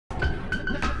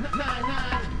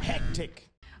Hectic.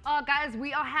 Oh, guys,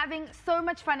 we are having so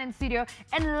much fun in studio.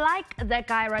 And like that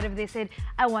guy right over there said,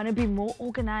 I want to be more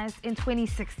organized in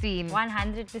 2016.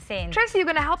 100%. Tracy, you're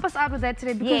going to help us out with that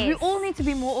today because we all need to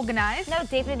be more organized. No,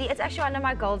 definitely. It's actually one of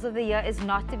my goals of the year is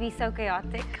not to be so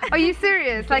chaotic. Are you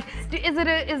serious? Like, is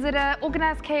it a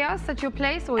organized chaos at your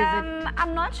place, or is it?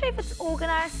 I'm not sure if it's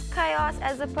organized chaos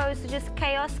as opposed to just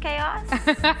chaos.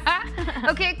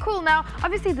 Okay, cool. Now,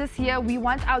 obviously this year we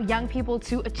want our young people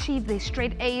to achieve their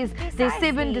straight A's, their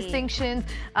 7 distinctions,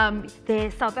 their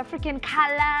South African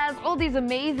colors, all these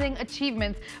amazing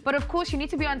achievements. But of course, you need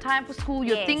to be on time for school.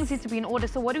 Your things need to be in order.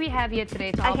 So what do we have here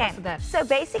today to help us with that? So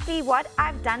basically what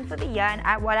I've done for the year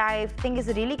and what I think is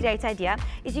a really great idea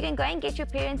is you can go and get your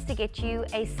parents to get you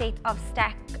a set of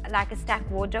stack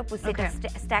wardrobe with set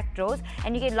of stack drawers,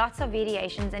 and you get lots of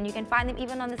variations, and you can find them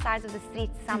even on the sides of the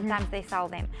streets. Sometimes they sell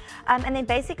them. And then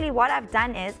basically what I've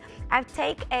done is I've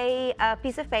taken a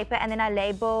piece of paper and then I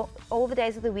label all the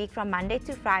days of the week from Monday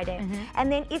to Friday.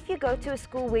 And then if you go to a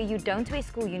school where you don't wear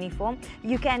school uniform,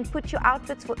 you can put your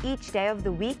outfits for each day of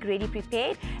the week ready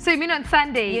prepared. So you mean on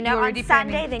Sunday? You know, on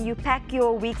Sunday, then you pack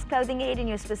your week's clothing ahead in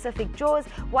your specific drawers,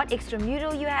 what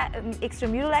extramural you have,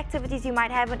 extramural activities you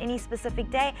might have on any specific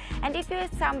day. And if you're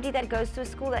somebody that goes to a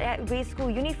school that wears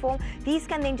school uniform, these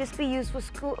can then just be used for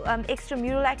school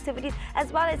extramural activities,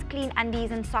 as well as clean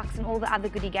undies and socks and all the other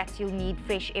goody gats you'll need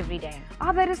fresh every day.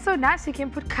 Oh, that is so nice. You can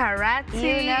put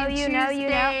karate, you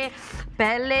know,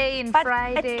 ballet and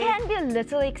Friday. But it can be a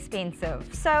little expensive.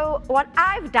 So what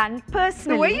I've done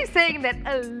personally... The way you're saying that,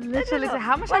 a little,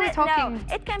 how much are we talking?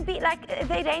 No, it can be like,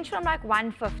 they range from like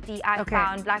 150, I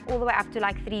found, like all the way up to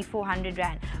like 300-400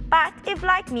 rand. But if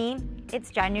like me, it's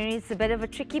January, it's a bit of a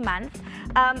tricky month.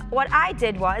 What I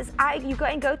did was, you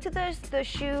go to the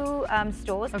shoe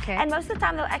stores, and most of the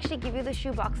time they'll actually give you the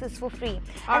shoe boxes for free.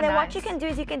 And then what you can do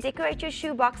is you can decorate your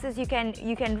shoe boxes, you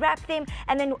can wrap them,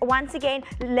 and then once again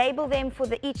label them for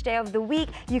each day of the week.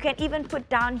 You can even put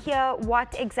down here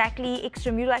what exactly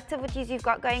extramural activities you've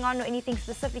got going on or anything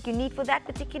specific you need for that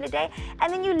particular day,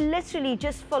 and then you literally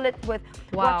just fill it with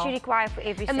what you require for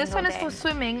every single day. And this one is for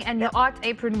swimming, and your art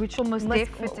apron, which will most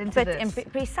definitely fit into this.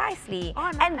 Precisely. Oh,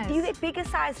 nice. And you get bigger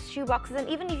size shoe boxes, and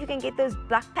even if you can get those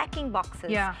black packing boxes,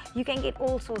 you can get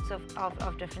all sorts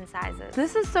of different sizes.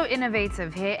 This is so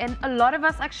innovative here, and a lot of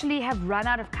us actually have run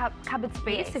out of cupboard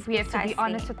space, if we have to be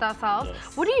honest with ourselves.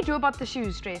 What do you do about the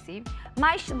shoes, Tracy?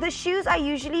 The shoes, I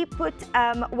usually put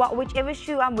whichever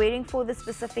shoe I'm wearing for the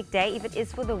specific day, if it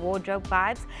is for the wardrobe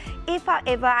vibes. If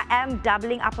however I am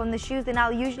doubling up on the shoes, then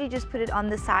I'll usually just put it on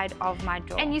the side of my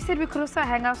drawer. And you said we could also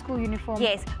hang our school uniform.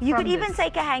 Yes, you could even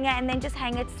take a hanger and then just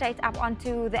hang it straight up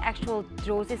onto the actual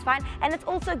drawers is fine. And it's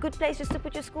also a good place just to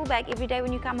put your school bag every day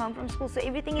when you come home from school. So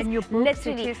everything is your books,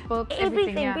 literally your textbooks,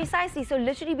 everything precisely. So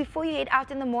literally before you head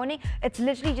out in the morning, it's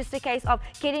literally just a case of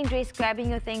getting dressed, grabbing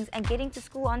your things, and getting to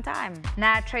school on time.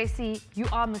 Nah, Tracy, you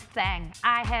are Mustang.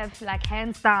 I have like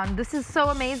hands down. This is so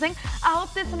amazing. I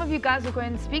hope that some of you guys will go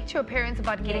and speak to your parents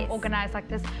about getting organized like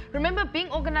this. Remember, being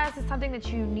organized is something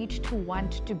that you need to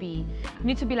want to be. You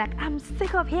need to be like, I'm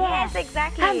sick of here. Yes,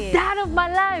 exactly. I'm done of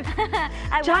my life.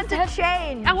 I want to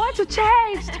change. I want to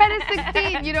change.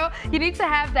 2016, you know, you need to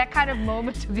have that kind of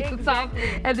moment to be yourself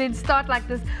and then start like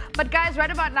this. But guys,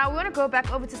 right about now, we want to go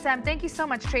back over to Sam. Thank you so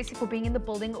much, Tracy, for being in the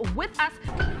building with us.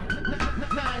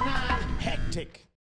 Hectic.